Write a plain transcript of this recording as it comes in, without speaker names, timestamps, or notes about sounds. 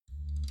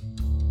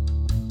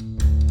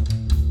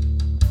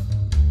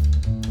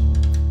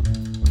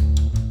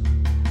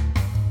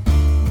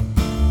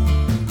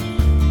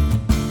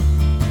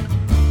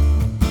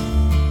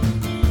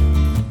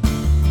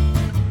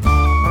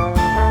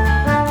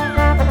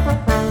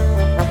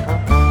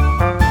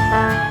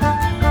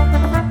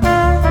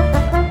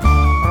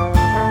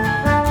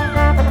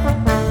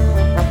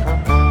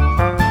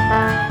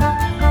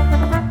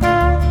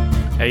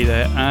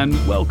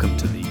welcome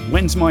to the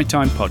When's My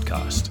Time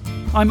podcast.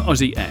 I'm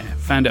Ozzy Air,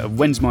 founder of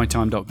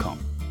whensmytime.com,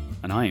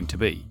 and I aim to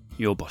be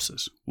your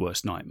boss's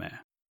worst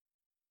nightmare.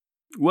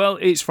 Well,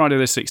 it's Friday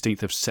the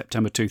 16th of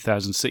September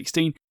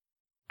 2016,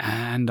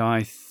 and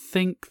I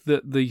think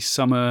that the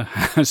summer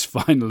has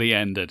finally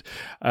ended.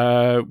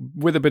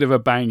 With a bit of a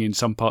bang in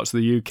some parts of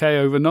the UK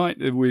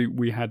overnight.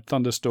 We had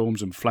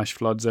thunderstorms and flash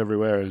floods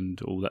everywhere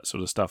and all that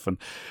sort of stuff. And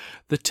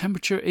the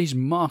temperature is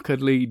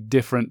markedly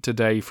different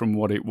today from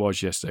what it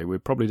was yesterday. We're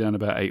probably down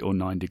about 8 or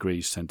 9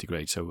 degrees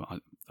centigrade, so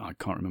I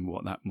can't remember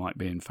what that might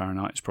be in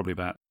Fahrenheit. It's probably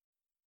about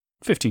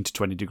 15 to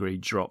 20 degree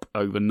drop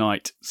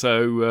overnight.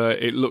 So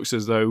it looks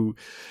as though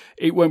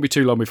it won't be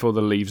too long before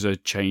the leaves are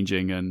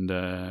changing and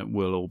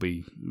we'll all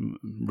be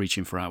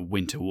reaching for our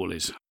winter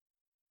woolies.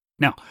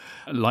 Now,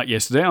 like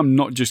yesterday, I'm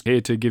not just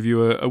here to give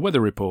you a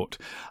weather report.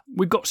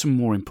 We've got some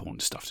more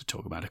important stuff to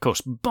talk about, of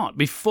course. But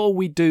before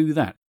we do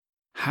that,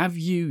 have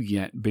you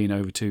yet been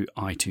over to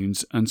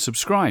iTunes and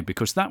subscribed?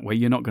 Because that way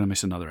you're not going to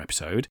miss another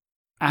episode.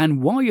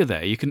 And while you're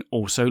there, you can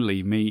also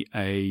leave me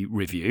a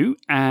review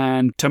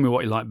and tell me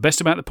what you like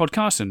best about the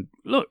podcast. And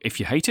look, if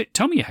you hate it,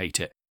 tell me you hate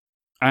it.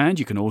 And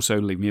you can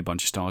also leave me a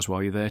bunch of stars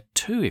while you're there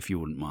too, if you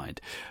wouldn't mind.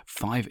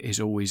 5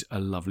 is always a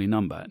lovely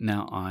number.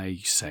 Now, I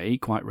say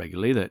quite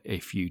regularly that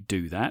if you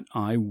do that,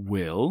 I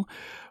will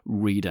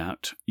read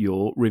out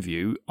your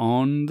review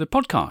on the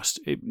podcast,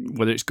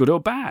 whether it's good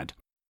or bad.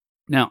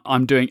 Now,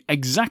 I'm doing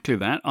exactly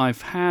that.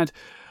 I've had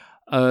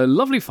a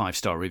lovely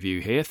 5-star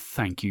review here.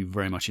 Thank you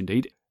very much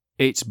indeed.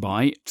 It's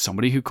by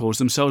somebody who calls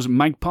themselves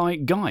Magpie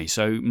Guy.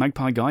 So,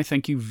 Magpie Guy,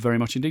 thank you very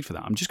much indeed for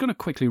that. I'm just going to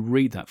quickly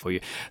read that for you.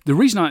 The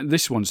reason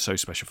this one's so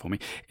special for me,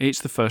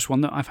 it's the first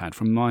one that I've had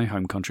from my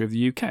home country of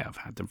the UK. I've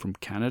had them from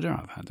Canada,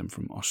 I've had them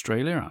from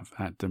Australia, I've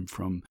had them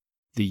from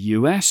the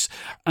US,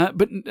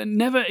 but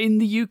never in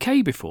the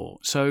UK before.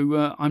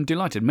 So I'm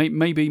delighted.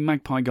 Maybe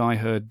Magpie Guy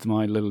heard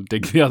my little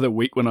dig the other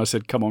week when I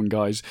said, come on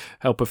guys,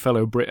 help a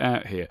fellow Brit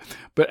out here.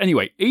 But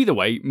anyway, either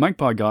way,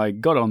 Magpie Guy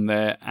got on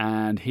there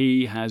and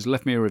he has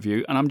left me a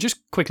review, and I'm just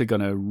quickly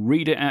going to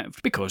read it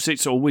out because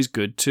it's always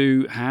good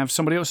to have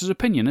somebody else's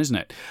opinion, isn't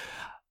it?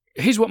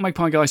 Here's what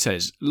Magpie Guy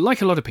says.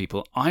 Like a lot of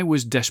people, I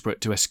was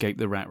desperate to escape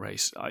the rat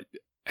race. I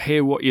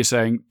hear what you're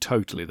saying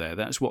totally there.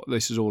 That's what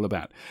this is all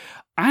about.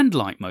 And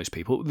like most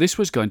people, this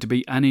was going to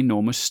be an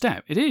enormous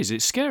step. It is.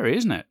 It's scary,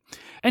 isn't it?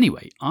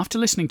 Anyway, after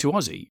listening to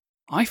Ozzy,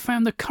 I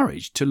found the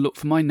courage to look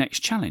for my next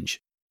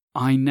challenge.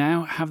 I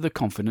now have the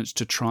confidence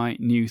to try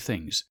new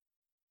things.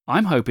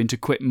 I'm hoping to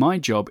quit my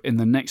job in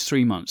the next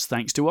 3 months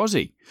thanks to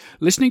Ozzy.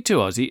 Listening to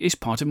Ozzy is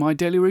part of my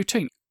daily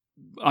routine.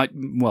 I'm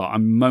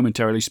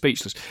momentarily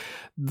speechless.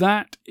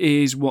 That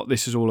is what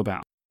this is all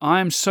about.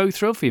 I am so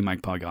thrilled for you,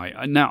 Magpie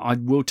Guy. Now, I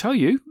will tell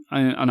you,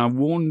 and I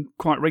warn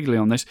quite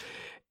regularly on this,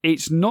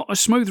 it's not a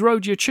smooth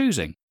road you're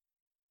choosing,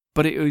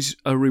 but it is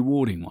a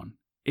rewarding one.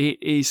 It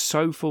is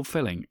so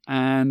fulfilling,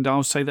 and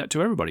I'll say that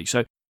to everybody.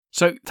 So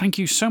thank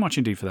you so much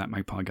indeed for that,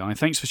 Magpie Guy.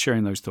 Thanks for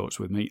sharing those thoughts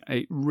with me.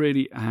 It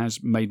really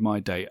has made my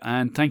day,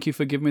 and thank you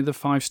for giving me the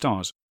 5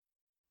 stars.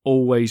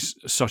 Always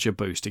such a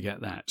boost to get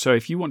that. So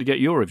if you want to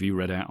get your review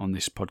read out on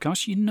this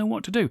podcast, you know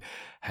what to do.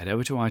 Head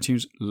over to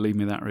iTunes, leave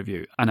me that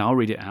review, and I'll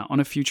read it out on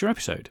a future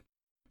episode.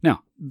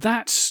 Now,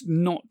 that's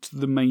not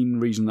the main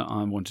reason that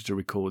I wanted to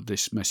record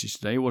this message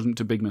today. It wasn't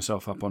to big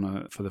myself up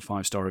for the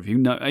 5-star review.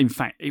 No, in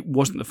fact, it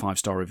wasn't the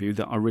 5-star review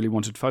that I really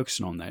wanted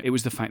focusing on there. It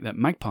was the fact that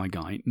Magpie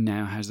Guy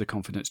now has the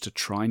confidence to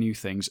try new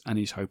things and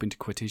is hoping to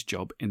quit his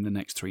job in the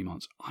next 3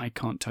 months. I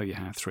can't tell you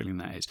how thrilling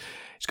that is.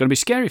 It's going to be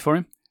scary for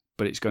him,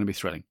 but it's going to be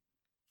thrilling.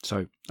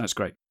 So that's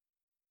great.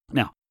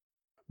 Now,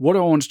 what do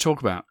I want to talk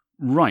about?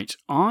 Right,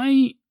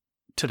 I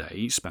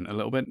today spent a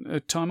little bit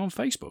of time on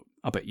Facebook.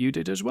 I bet you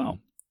did as well.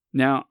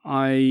 Now,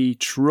 I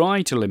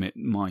try to limit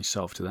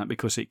myself to that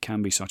because it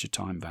can be such a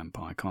time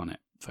vampire, can't it?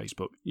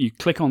 Facebook. You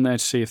click on there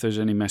to see if there's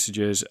any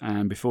messages,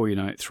 and before you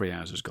know it, 3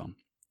 hours has gone.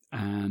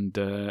 And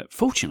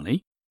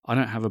fortunately, I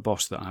don't have a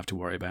boss that I have to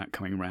worry about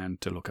coming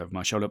around to look over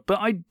my shoulder, but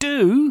I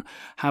do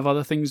have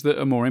other things that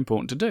are more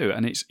important to do,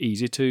 and it's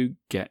easy to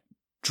get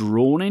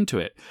drawn into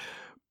it.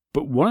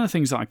 But one of the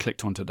things that I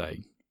clicked on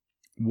today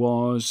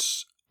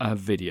was a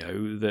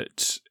video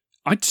that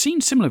I'd seen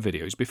similar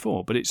videos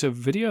before, but it's a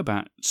video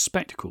about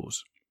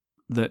spectacles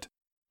that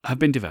have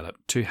been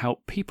developed to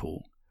help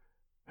people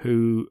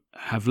who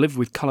have lived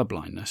with colour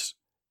blindness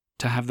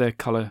to have their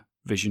colour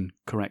vision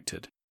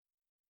corrected.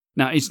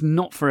 Now, it's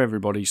not for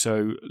everybody,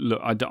 so look,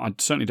 I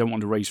certainly don't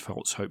want to raise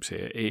false hopes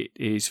here. It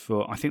is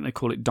for, I think they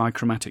call it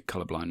dichromatic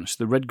colour blindness,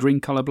 the red-green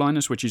colour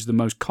blindness, which is the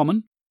most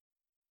common.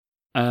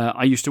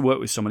 I used to work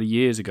with somebody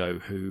years ago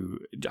who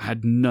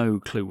had no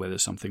clue whether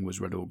something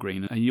was red or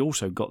green. He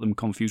also got them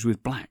confused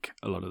with black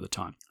a lot of the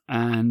time.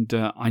 And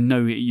I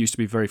know it used to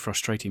be very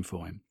frustrating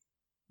for him.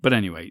 But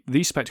anyway,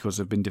 these spectacles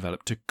have been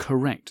developed to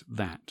correct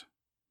that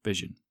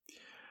vision.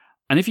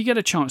 And if you get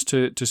a chance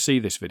to see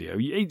this video,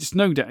 it's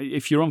no doubt,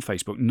 if you're on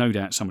Facebook, no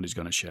doubt somebody's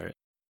going to share it.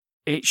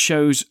 It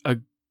shows a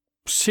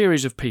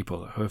series of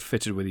people who are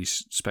fitted with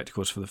these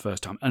spectacles for the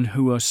first time and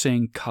who are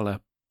seeing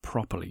colour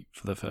properly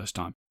for the first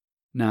time.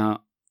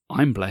 Now,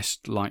 I'm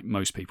blessed, like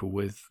most people,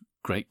 with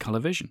great colour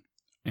vision.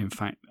 In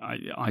fact,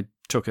 I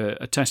took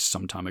a test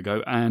some time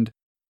ago, and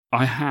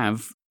I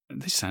have,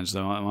 this sounds as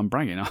though I'm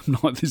bragging,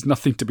 there's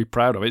nothing to be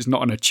proud of, it's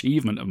not an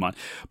achievement of mine,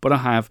 but I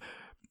have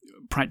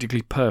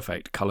practically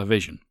perfect colour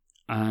vision,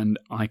 and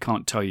I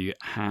can't tell you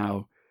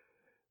how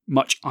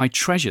much I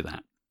treasure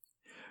that.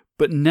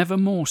 But never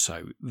more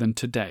so than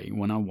today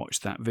when I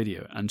watched that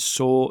video and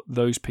saw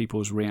those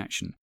people's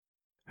reaction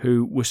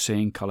who were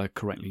seeing colour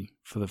correctly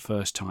for the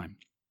first time.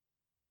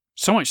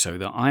 So much so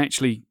that I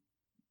actually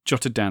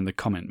jotted down the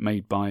comment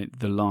made by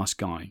the last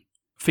guy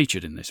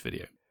featured in this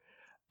video.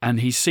 And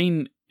he's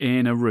seen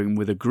in a room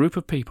with a group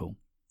of people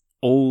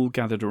all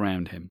gathered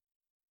around him.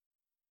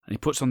 And he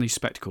puts on these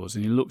spectacles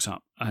and he looks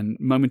up, and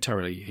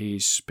momentarily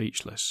he's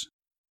speechless.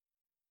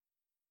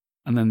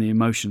 And then the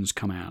emotions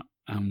come out,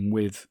 and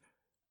with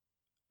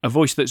a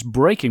voice that's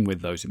breaking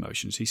with those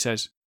emotions, he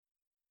says,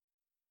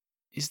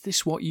 "Is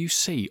this what you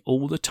see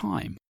all the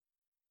time?"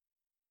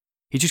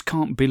 He just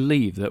can't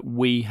believe that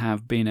we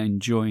have been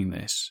enjoying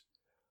this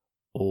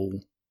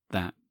all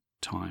that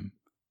time,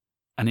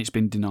 and it's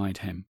been denied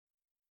him.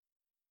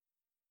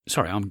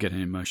 Sorry, I'm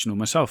getting emotional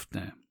myself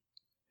there.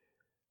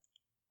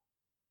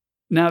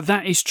 Now,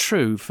 that is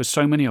true for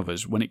so many of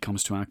us when it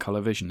comes to our colour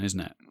vision, isn't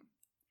it?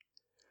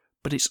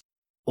 But it's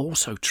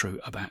also true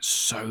about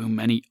so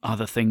many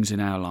other things in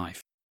our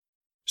life.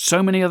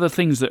 So many other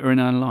things that are in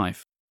our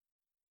life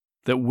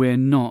that we're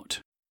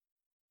not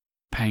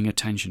paying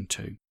attention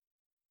to,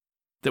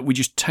 that we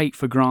just take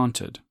for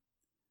granted,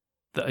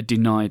 that are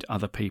denied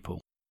other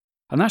people.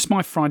 And that's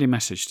my Friday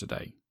message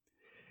today.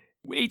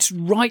 It's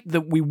right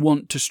that we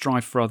want to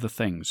strive for other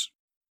things.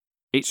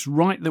 It's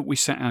right that we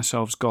set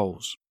ourselves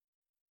goals.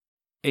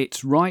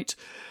 It's right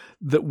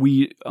that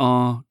we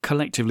are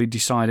collectively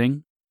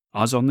deciding,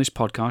 us on this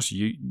podcast,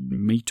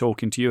 me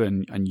talking to you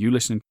and you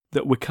listening,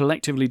 that we're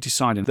collectively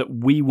deciding that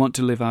we want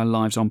to live our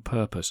lives on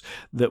purpose,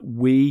 that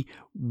we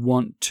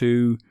want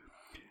to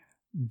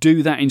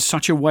do that in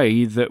such a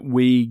way that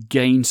we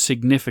gain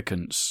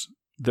significance,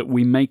 that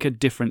we make a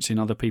difference in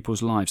other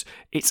people's lives.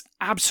 It's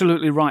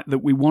absolutely right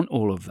that we want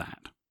all of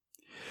that.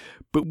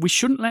 But we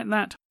shouldn't let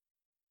that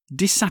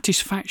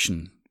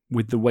dissatisfaction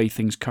with the way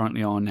things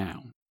currently are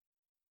now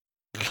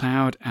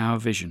cloud our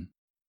vision.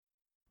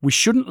 We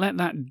shouldn't let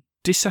that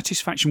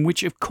dissatisfaction,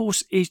 which of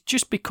course is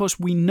just because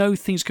we know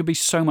things could be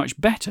so much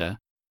better,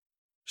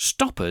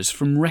 stop us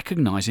from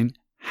recognising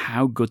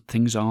how good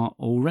things are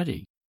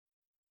already.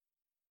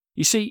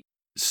 You see,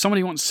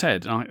 somebody once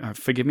said,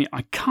 forgive me,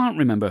 I can't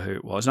remember who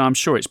it was, and I'm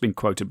sure it's been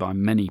quoted by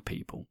many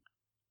people,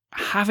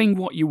 having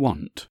what you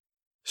want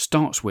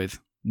starts with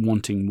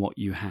wanting what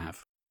you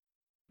have.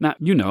 Now,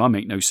 you know I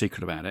make no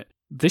secret about it.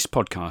 This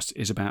podcast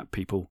is about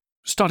people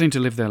starting to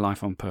live their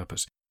life on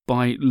purpose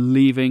by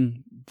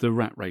leaving the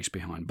rat race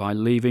behind, by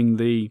leaving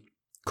the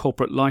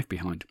corporate life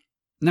behind.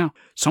 Now,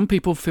 some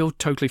people feel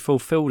totally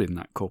fulfilled in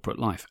that corporate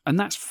life, and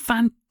that's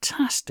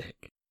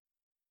fantastic.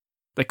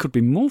 They could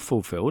be more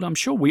fulfilled. I'm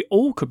sure we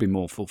all could be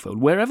more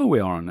fulfilled wherever we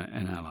are in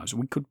our lives.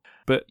 We could,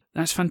 but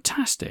that's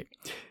fantastic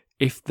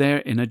if they're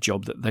in a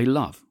job that they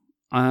love.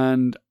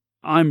 And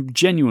I'm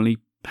genuinely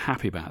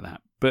happy about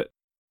that. But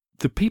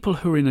the people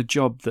who are in a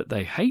job that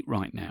they hate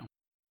right now,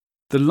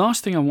 the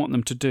last thing I want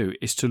them to do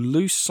is to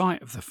lose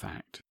sight of the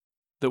fact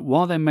that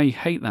while they may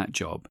hate that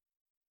job,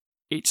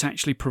 it's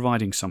actually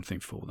providing something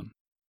for them.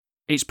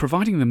 It's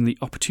providing them the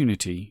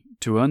opportunity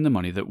to earn the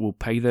money that will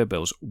pay their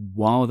bills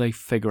while they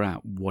figure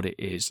out what it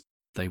is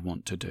they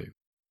want to do.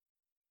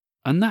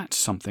 And that's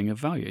something of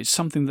value. It's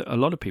something that a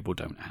lot of people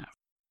don't have.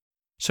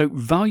 So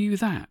value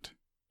that.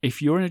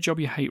 If you're in a job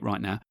you hate right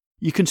now,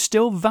 you can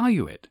still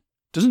value it.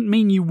 Doesn't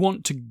mean you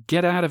want to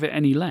get out of it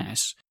any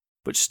less,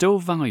 but still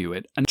value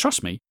it. And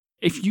trust me,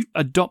 if you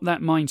adopt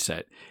that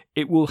mindset,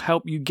 it will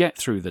help you get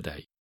through the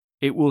day.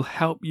 It will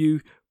help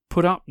you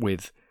put up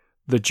with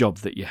the job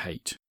that you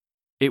hate.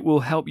 It will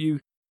help you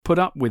put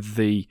up with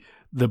the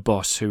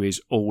boss who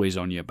is always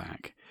on your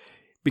back,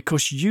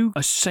 because you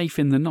are safe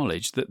in the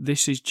knowledge that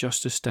this is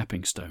just a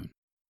stepping stone.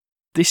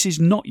 This is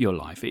not your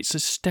life. It's a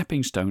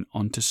stepping stone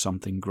onto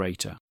something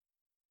greater.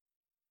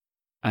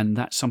 And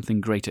that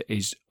something greater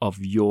is of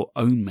your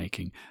own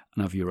making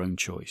and of your own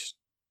choice.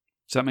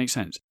 Does that make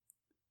sense?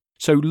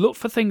 So look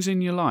for things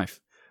in your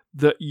life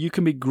that you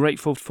can be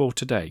grateful for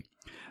today.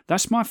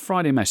 That's my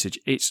Friday message.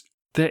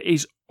 There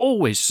is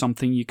always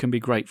something you can be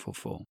grateful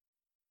for.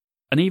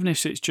 And even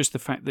if it's just the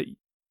fact that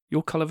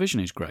your colour vision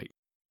is great,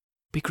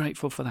 be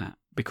grateful for that,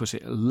 because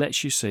it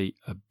lets you see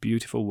a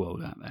beautiful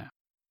world out there.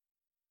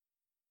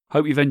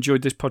 Hope you've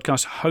enjoyed this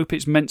podcast. Hope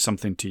it's meant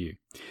something to you.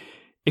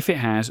 If it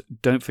has,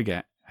 don't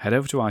forget, head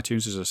over to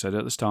iTunes, as I said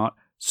at the start,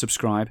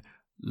 subscribe,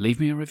 leave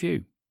me a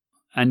review.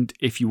 And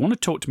if you want to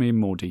talk to me in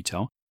more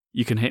detail,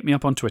 you can hit me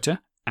up on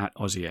Twitter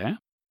 @AussieAir,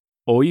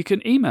 or you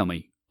can email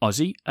me,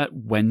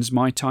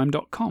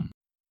 aussie@whensmytime.com.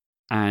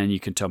 And you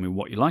can tell me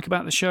what you like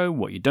about the show,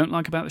 what you don't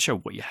like about the show,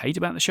 what you hate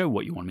about the show,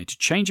 what you want me to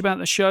change about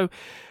the show.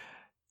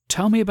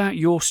 Tell me about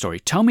your story.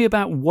 Tell me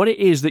about what it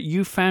is that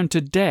you found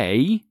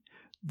today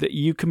that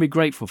you can be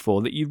grateful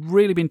for, that you've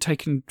really been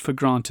taken for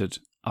granted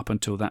up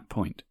until that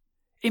point.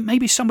 it may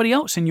be somebody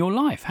else in your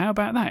life. How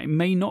about that? It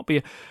may not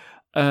be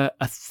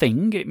a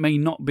thing. It may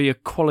not be a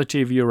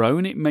quality of your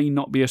own. It may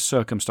not be a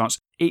circumstance.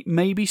 It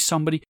may be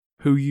somebody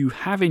who you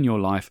have in your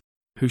life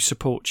who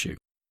supports you.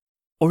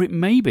 Or it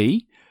may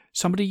be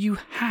somebody you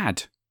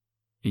had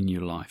in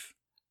your life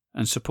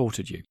and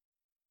supported you.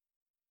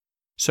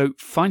 So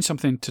find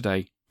something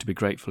today to be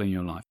grateful in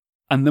your life.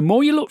 And the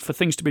more you look for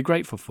things to be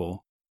grateful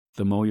for,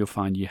 the more you'll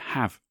find you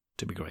have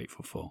to be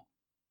grateful for.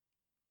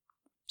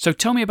 So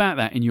tell me about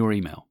that in your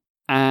email.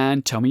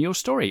 And tell me your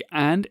story.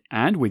 And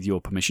with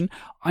your permission,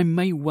 I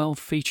may well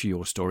feature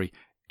your story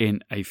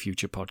in a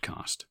future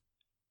podcast.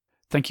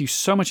 Thank you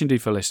so much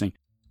indeed for listening.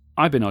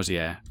 I've been Ozzy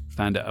Eyre,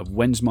 founder of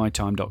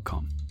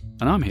When'sMyTime.com,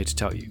 and I'm here to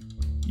tell you,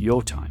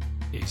 your time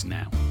is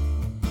now.